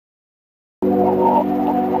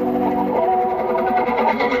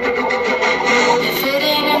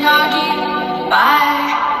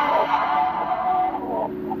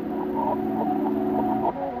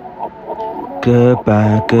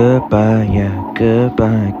Goodbye, goodbye, yeah,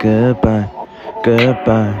 goodbye, goodbye,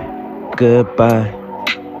 goodbye, goodbye,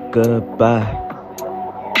 goodbye.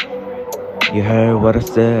 You heard what I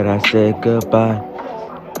said goodbye.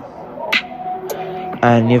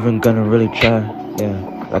 I ain't even gonna really try,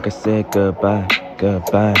 yeah, like I said goodbye,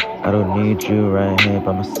 goodbye. I don't need you right here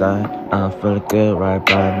by my side. I'm feeling good right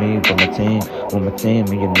by me with my team,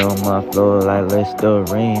 and you know my flow like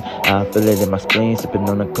Listerine. I feel it in my spleen, sipping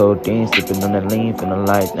on the codeine, sipping on the lean, feeling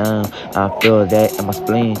like now. I feel that in my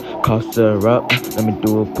spleen, cough syrup. Let me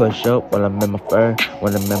do a push up while I'm in my fur,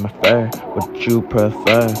 What you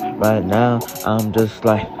prefer? Right now, I'm just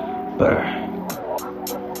like brr.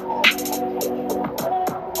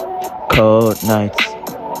 Cold nights,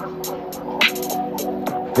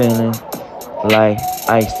 feeling like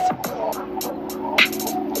ice.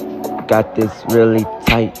 Got this really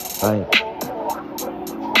tight, like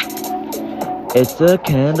it's a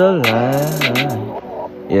candlelight.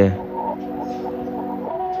 Yeah,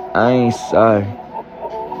 I ain't sorry.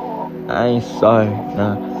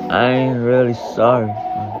 Nah, I ain't really sorry.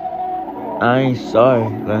 I ain't sorry,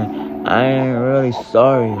 like I ain't really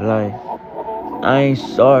sorry, like I ain't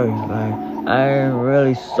sorry, like I ain't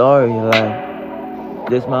really sorry, like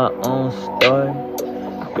this my own story,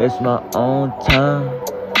 this my own time.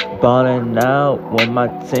 Ballin' out with my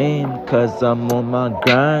team, cause I'm on my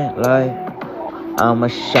grind, like I'ma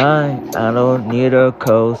shine, I don't need a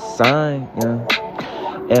cosign, yeah.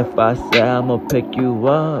 If I say I'ma pick you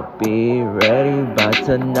up, be ready by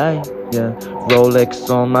tonight, yeah. Rolex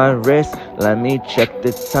on my wrist, let me check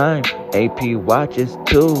the time. AP watches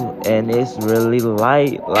too, and it's really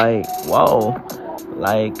light, like whoa,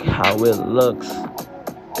 like how it looks.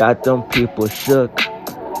 Got them people shook,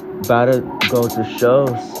 about to go to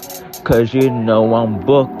shows, cause you know I'm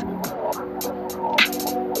booked.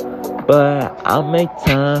 But I'll make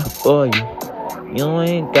time for you. You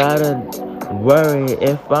ain't gotta worry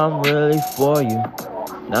if I'm really for you.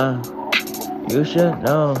 Nah, you should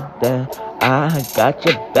know that I got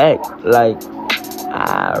your back. Like,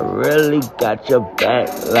 I really got your back.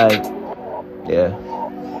 Like, yeah.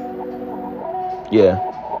 Yeah.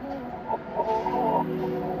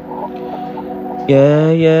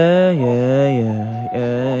 Yeah, yeah, yeah, yeah,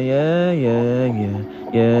 yeah, yeah, yeah, yeah.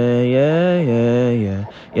 Yeah, yeah, yeah, yeah,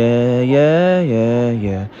 yeah, yeah, yeah,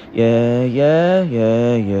 yeah, yeah, yeah,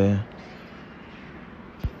 yeah, yeah.